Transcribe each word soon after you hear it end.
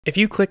If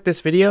you click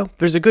this video,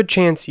 there's a good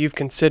chance you've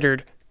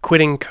considered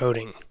quitting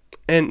coding.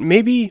 And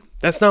maybe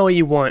that's not what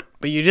you want,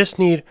 but you just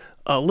need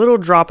a little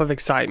drop of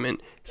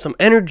excitement, some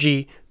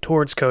energy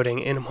towards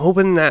coding, and I'm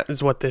hoping that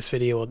is what this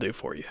video will do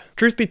for you.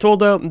 Truth be told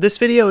though, this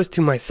video is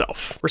to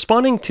myself,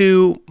 responding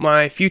to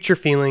my future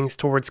feelings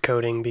towards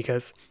coding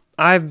because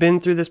I've been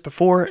through this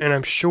before and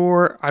I'm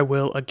sure I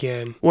will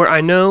again, where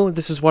I know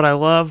this is what I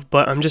love,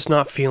 but I'm just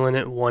not feeling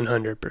it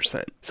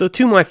 100%. So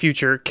to my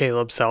future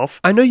Caleb self,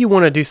 I know you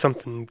want to do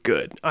something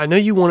good. I know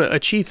you want to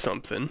achieve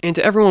something. And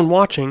to everyone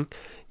watching,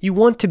 you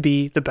want to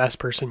be the best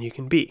person you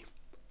can be.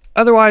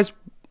 Otherwise,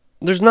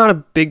 there's not a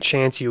big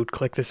chance you would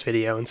click this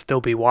video and still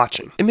be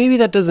watching. And maybe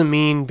that doesn't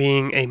mean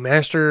being a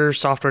master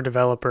software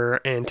developer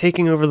and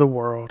taking over the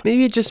world.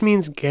 Maybe it just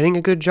means getting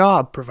a good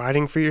job,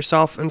 providing for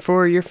yourself and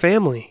for your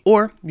family,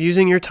 or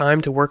using your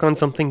time to work on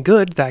something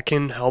good that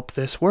can help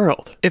this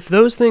world. If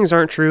those things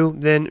aren't true,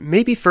 then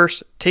maybe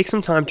first take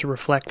some time to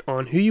reflect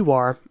on who you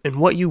are and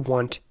what you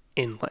want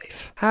in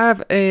life.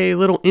 Have a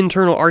little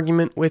internal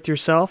argument with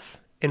yourself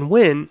and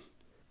win,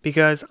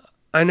 because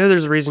I know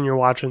there's a reason you're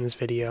watching this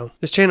video.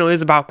 This channel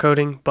is about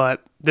coding,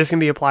 but this can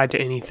be applied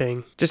to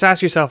anything. Just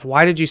ask yourself,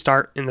 why did you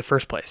start in the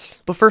first place?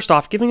 But first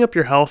off, giving up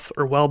your health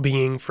or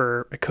well-being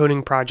for a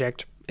coding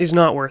project is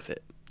not worth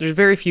it. There's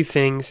very few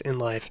things in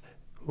life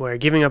where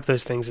giving up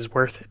those things is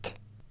worth it.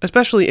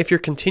 Especially if you're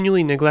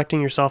continually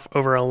neglecting yourself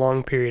over a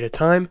long period of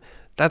time,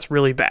 that's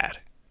really bad.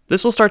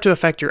 This will start to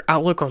affect your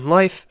outlook on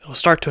life, it'll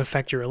start to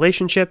affect your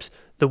relationships,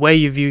 the way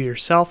you view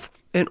yourself,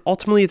 and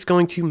ultimately it's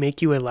going to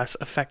make you a less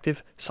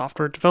effective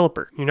software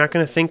developer. You're not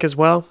going to think as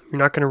well, you're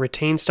not going to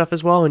retain stuff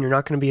as well, and you're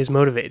not going to be as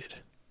motivated.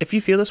 If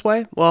you feel this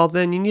way, well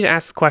then you need to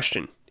ask the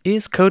question,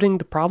 is coding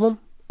the problem?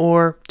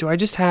 Or do I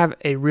just have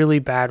a really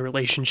bad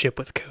relationship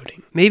with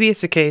coding? Maybe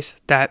it's the case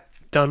that,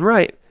 done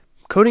right,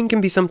 coding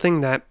can be something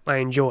that I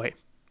enjoy.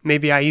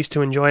 Maybe I used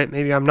to enjoy it,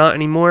 maybe I'm not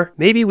anymore.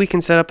 Maybe we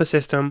can set up a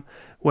system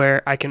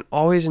where I can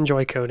always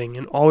enjoy coding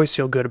and always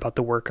feel good about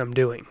the work I'm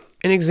doing.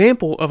 An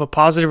example of a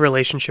positive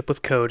relationship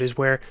with code is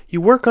where you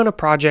work on a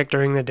project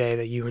during the day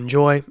that you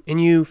enjoy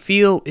and you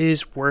feel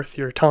is worth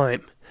your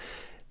time.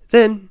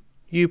 Then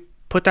you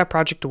put that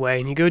project away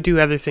and you go do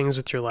other things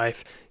with your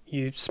life.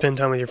 You spend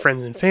time with your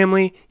friends and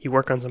family, you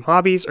work on some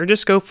hobbies, or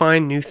just go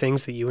find new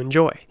things that you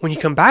enjoy. When you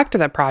come back to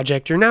that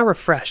project, you're now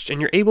refreshed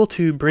and you're able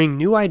to bring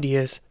new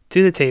ideas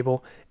to the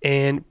table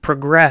and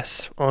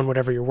progress on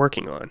whatever you're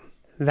working on.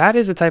 That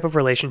is the type of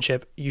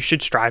relationship you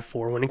should strive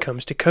for when it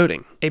comes to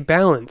coding. A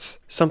balance,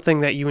 something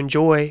that you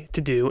enjoy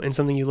to do and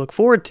something you look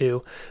forward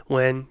to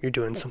when you're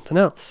doing something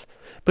else.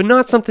 But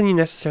not something you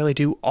necessarily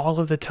do all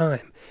of the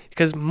time,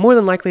 because more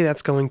than likely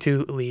that's going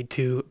to lead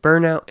to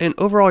burnout and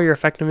overall your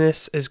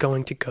effectiveness is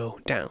going to go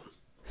down.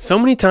 So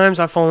many times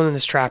I've fallen in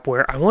this trap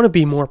where I want to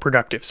be more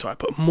productive, so I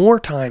put more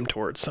time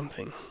towards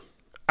something.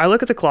 I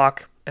look at the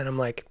clock and I'm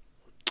like,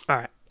 all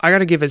right, I got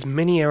to give as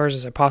many hours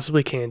as I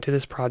possibly can to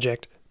this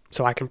project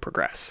so I can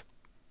progress.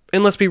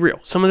 And let's be real,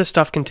 some of this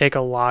stuff can take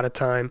a lot of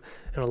time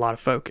and a lot of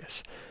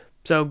focus.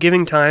 So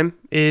giving time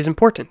is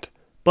important,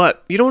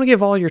 but you don't want to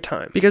give all your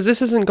time because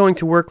this isn't going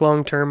to work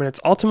long term and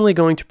it's ultimately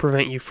going to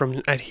prevent you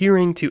from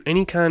adhering to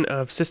any kind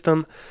of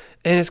system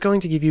and it's going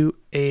to give you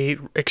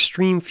an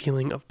extreme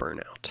feeling of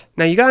burnout.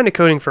 Now you got into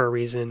coding for a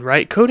reason,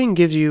 right? Coding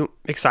gives you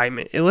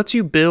excitement. It lets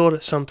you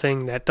build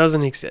something that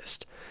doesn't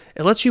exist.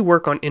 It lets you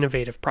work on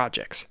innovative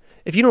projects.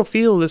 If you don't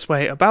feel this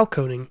way about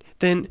coding,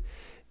 then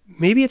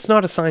maybe it's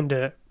not a sign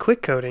to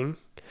quit coding.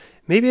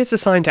 Maybe it's a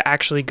sign to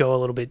actually go a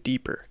little bit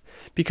deeper,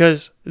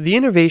 because the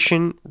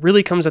innovation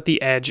really comes at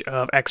the edge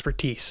of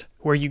expertise,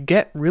 where you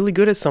get really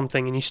good at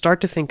something and you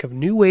start to think of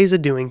new ways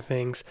of doing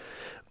things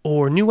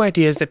or new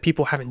ideas that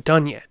people haven't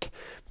done yet.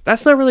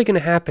 That's not really going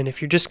to happen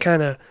if you're just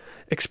kind of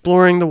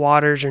exploring the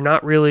waters. You're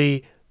not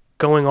really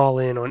going all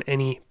in on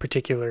any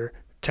particular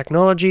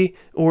technology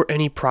or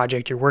any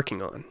project you're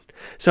working on.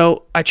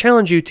 So I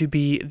challenge you to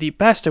be the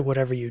best at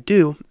whatever you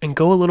do and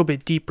go a little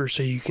bit deeper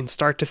so you can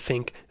start to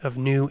think of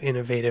new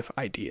innovative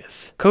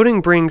ideas.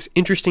 Coding brings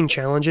interesting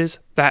challenges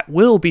that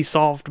will be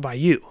solved by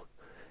you.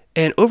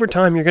 And over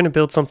time, you're going to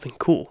build something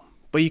cool,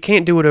 but you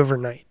can't do it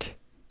overnight.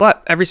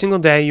 But every single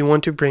day, you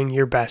want to bring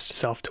your best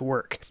self to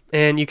work.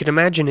 And you can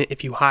imagine it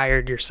if you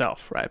hired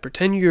yourself, right?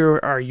 Pretend you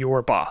are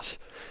your boss.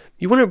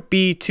 You wouldn't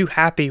be too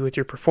happy with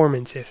your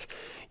performance if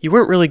you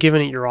weren't really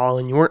giving it your all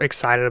and you weren't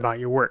excited about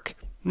your work.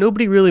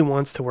 Nobody really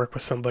wants to work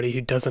with somebody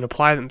who doesn't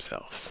apply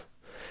themselves.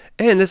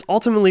 And this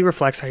ultimately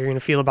reflects how you're going to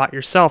feel about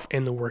yourself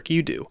and the work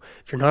you do.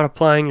 If you're not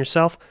applying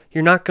yourself,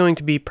 you're not going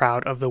to be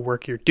proud of the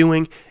work you're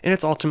doing, and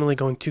it's ultimately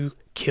going to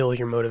kill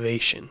your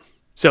motivation.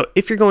 So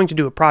if you're going to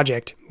do a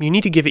project, you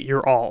need to give it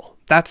your all.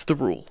 That's the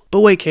rule.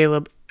 But wait,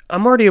 Caleb,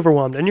 I'm already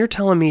overwhelmed, and you're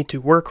telling me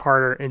to work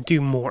harder and do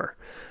more.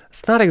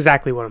 That's not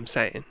exactly what I'm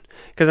saying,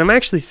 because I'm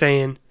actually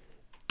saying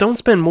don't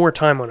spend more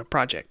time on a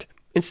project.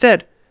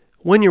 Instead,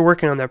 when you're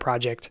working on that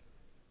project,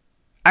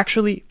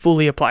 actually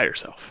fully apply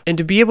yourself. And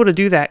to be able to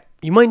do that,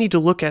 you might need to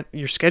look at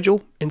your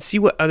schedule and see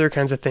what other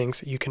kinds of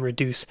things you can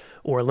reduce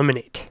or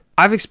eliminate.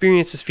 I've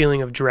experienced this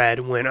feeling of dread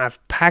when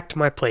I've packed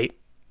my plate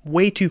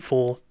way too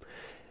full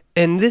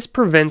And this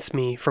prevents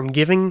me from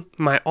giving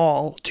my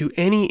all to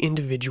any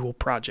individual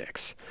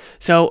projects.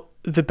 So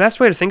the best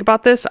way to think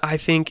about this, I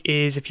think,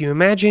 is if you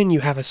imagine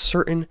you have a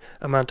certain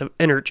amount of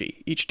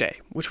energy each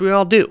day, which we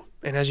all do.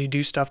 And as you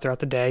do stuff throughout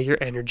the day, your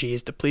energy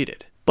is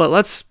depleted. But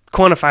let's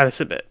quantify this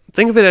a bit.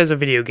 Think of it as a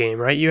video game,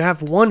 right? You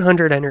have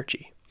 100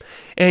 energy.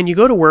 And you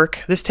go to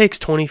work, this takes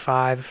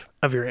 25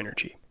 of your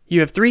energy.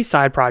 You have 3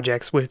 side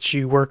projects which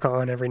you work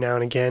on every now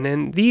and again,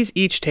 and these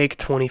each take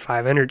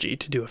 25 energy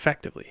to do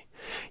effectively.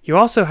 You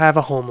also have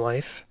a home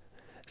life,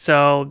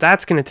 so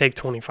that's going to take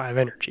 25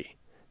 energy.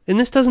 And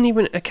this doesn't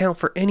even account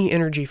for any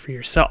energy for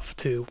yourself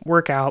to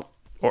work out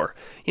or,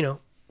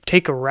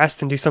 take a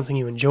rest and do something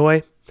you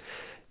enjoy.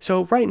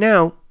 So right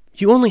now,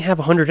 you only have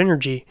 100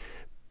 energy,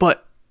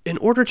 but in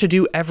order to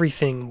do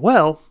everything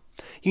well,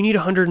 you need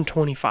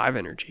 125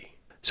 energy.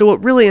 So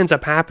what really ends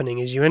up happening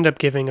is you end up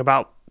giving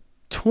about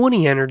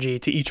 20 energy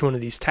to each one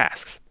of these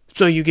tasks.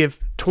 So you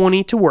give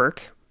 20 to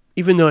work,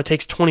 even though it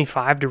takes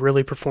 25 to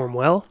really perform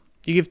well.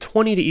 You give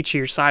 20 to each of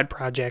your side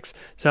projects,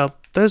 so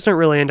those don't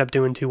really end up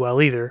doing too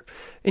well either.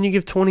 And you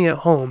give 20 at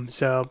home,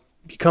 so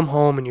you come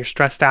home and you're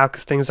stressed out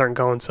because things aren't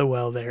going so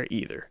well there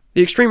either.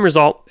 The extreme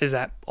result is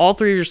that all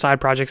 3 of your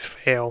side projects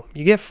fail,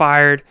 you get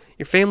fired,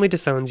 your family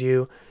disowns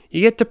you,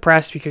 you get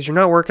depressed because you're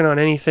not working on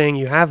anything,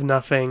 you have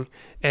nothing,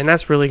 and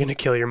that's really going to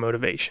kill your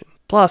motivation.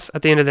 Plus,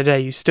 at the end of the day,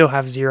 you still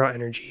have 0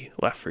 energy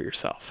left for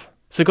yourself.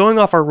 So going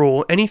off our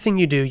rule, anything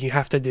you do, you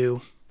have to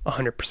do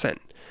 100%.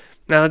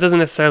 Now, that doesn't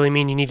necessarily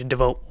mean you need to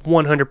devote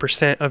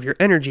 100% of your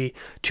energy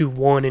to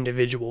one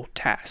individual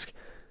task.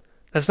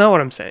 That's not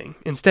what I'm saying.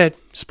 Instead,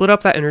 split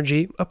up that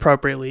energy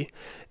appropriately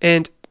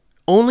and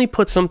only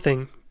put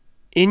something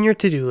in your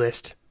to-do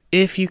list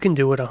if you can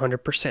do it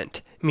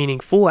 100%, meaning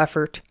full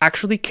effort,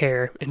 actually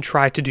care, and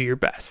try to do your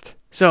best.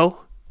 So,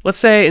 let's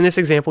say in this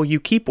example, you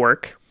keep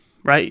work,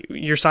 right?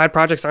 Your side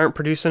projects aren't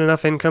producing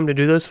enough income to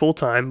do those full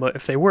time, but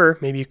if they were,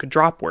 maybe you could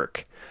drop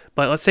work.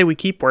 But let's say we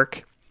keep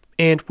work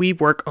and we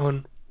work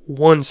on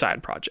one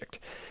side project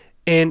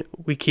and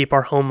we keep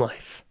our home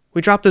life.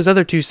 We dropped those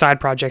other 2 side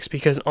projects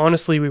because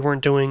honestly we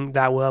weren't doing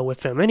that well with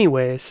them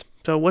anyways,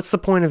 so what's the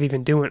point of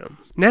even doing them?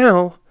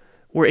 Now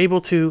we're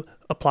able to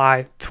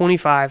apply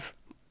 25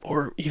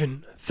 or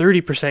even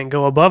 30%,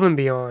 go above and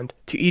beyond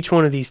to each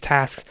one of these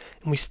tasks,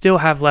 and we still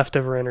have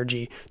leftover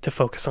energy to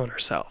focus on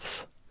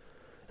ourselves.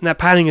 And that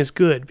padding is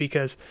good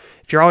because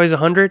if you're always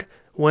 100,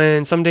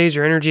 when some days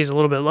your energy is a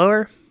little bit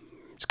lower,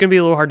 it's going to be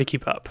a little hard to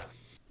keep up.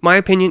 My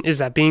opinion is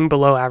that being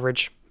below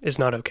average is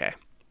not okay,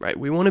 right?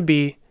 We want to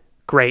be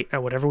great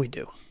at whatever we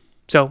do.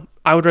 So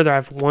I would rather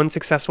have one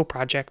successful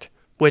project,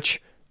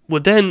 which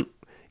would then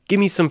give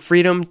me some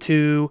freedom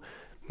to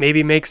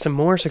maybe make some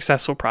more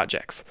successful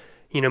projects,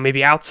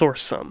 maybe outsource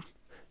some.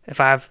 If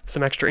I have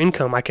some extra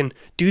income, I can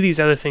do these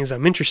other things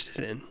I'm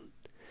interested in.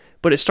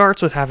 But it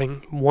starts with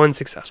having one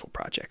successful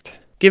project,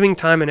 giving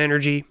time and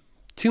energy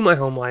to my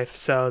home life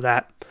so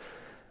that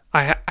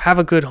I have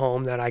a good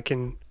home that I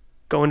can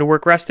go into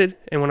work rested,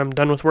 and when I'm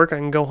done with work, I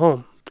can go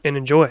home and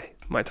enjoy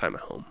my time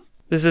at home.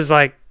 This is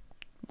like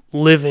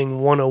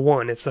living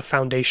 101. It's the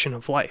foundation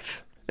of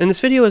life. And this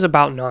video is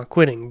about not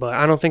quitting, but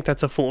I don't think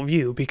that's a full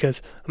view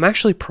because I'm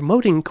actually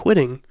promoting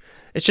quitting.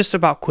 It's just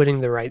about quitting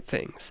the right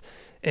things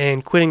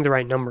and quitting the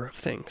right number of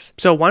things.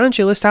 So why don't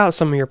you list out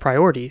some of your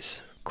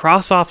priorities,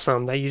 cross off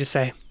some that you just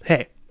say,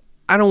 hey,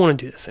 I don't want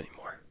to do this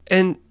anymore.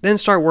 And then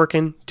start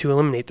working to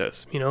eliminate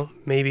those.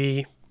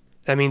 Maybe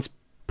that means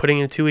putting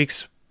in 2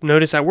 weeks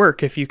notice at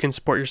work if you can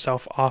support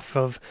yourself off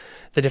of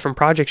the different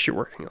projects you're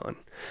working on.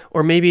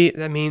 Or maybe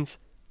that means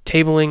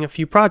tabling a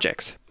few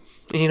projects.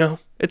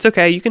 It's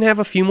okay. You can have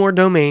a few more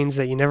domains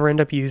that you never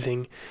end up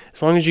using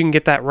as long as you can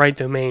get that right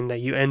domain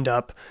that you end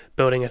up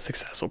building a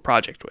successful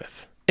project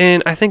with.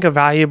 And I think a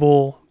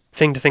valuable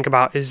thing to think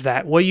about is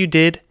that what you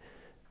did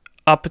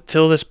up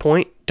until this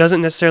point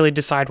doesn't necessarily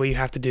decide what you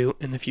have to do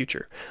in the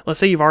future. Let's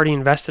say you've already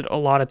invested a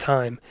lot of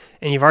time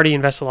and you've already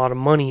invested a lot of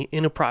money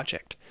in a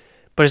project,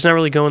 but it's not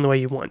really going the way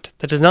you want.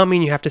 That does not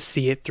mean you have to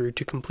see it through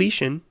to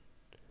completion.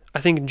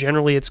 I think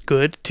generally it's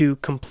good to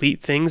complete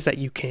things that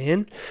you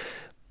can,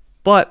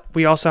 but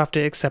we also have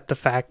to accept the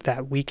fact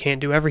that we can't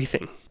do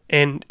everything.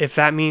 And if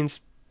that means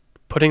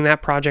putting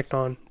that project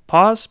on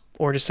pause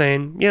or just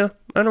saying, yeah,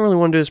 I don't really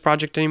want to do this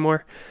project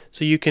anymore,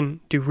 so you can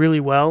do really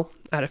well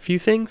at a few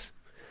things,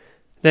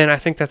 then I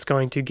think that's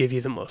going to give you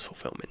the most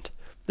fulfillment.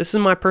 This is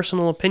my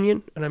personal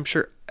opinion, and I'm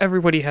sure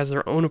everybody has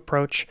their own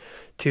approach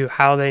to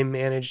how they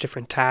manage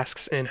different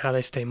tasks and how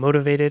they stay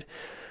motivated.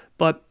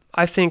 But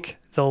I think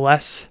the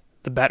less,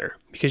 the better,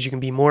 because you can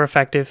be more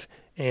effective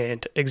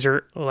and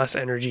exert less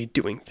energy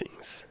doing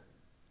things.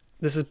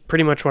 This is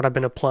pretty much what I've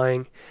been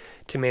applying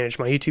to manage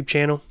my YouTube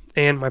channel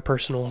and my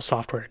personal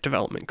software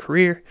development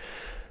career.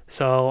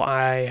 So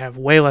I have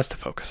way less to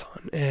focus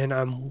on, and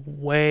I'm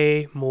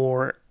way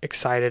more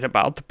excited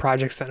about the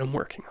projects that I'm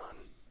working on.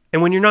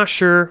 And when you're not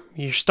sure,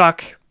 you're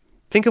stuck,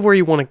 think of where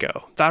you want to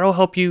go. That'll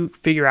help you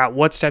figure out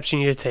what steps you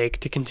need to take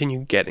to continue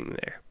getting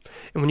there.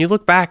 And when you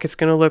look back, it's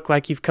going to look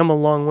like you've come a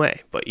long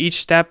way, but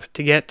each step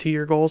to get to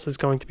your goals is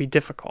going to be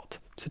difficult.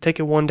 So take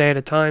it one day at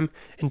a time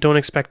and don't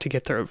expect to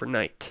get there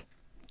overnight.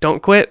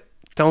 Don't quit.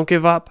 Don't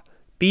give up.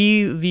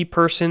 Be the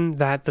person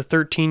that the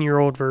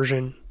 13-year-old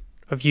version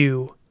of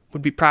you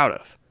would be proud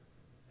of.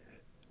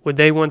 Would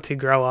they want to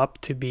grow up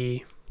to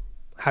be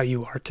how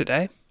you are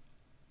today?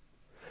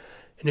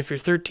 And if you're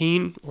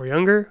 13 or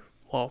younger,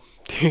 well,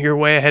 you're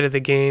way ahead of the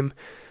game.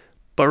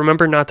 But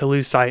remember not to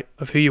lose sight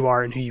of who you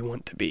are and who you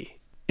want to be.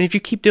 And if you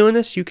keep doing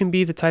this, you can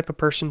be the type of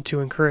person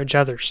to encourage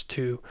others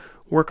to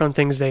work on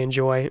things they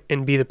enjoy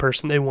and be the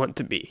person they want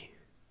to be.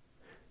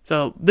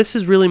 So this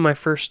is really my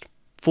first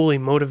fully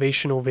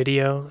motivational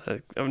video.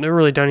 I've never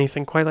really done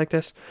anything quite like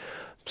this.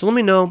 So let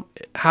me know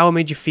how it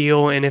made you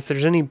feel, and if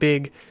there's any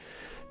big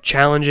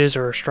challenges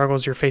or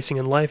struggles you're facing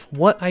in life,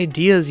 what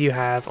ideas you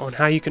have on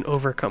how you can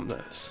overcome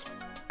those.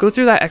 Go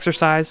through that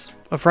exercise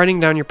of writing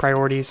down your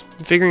priorities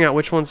and figuring out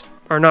which ones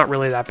are not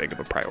really that big of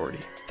a priority.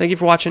 Thank you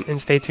for watching, and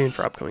stay tuned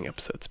for upcoming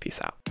episodes.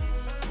 Peace out.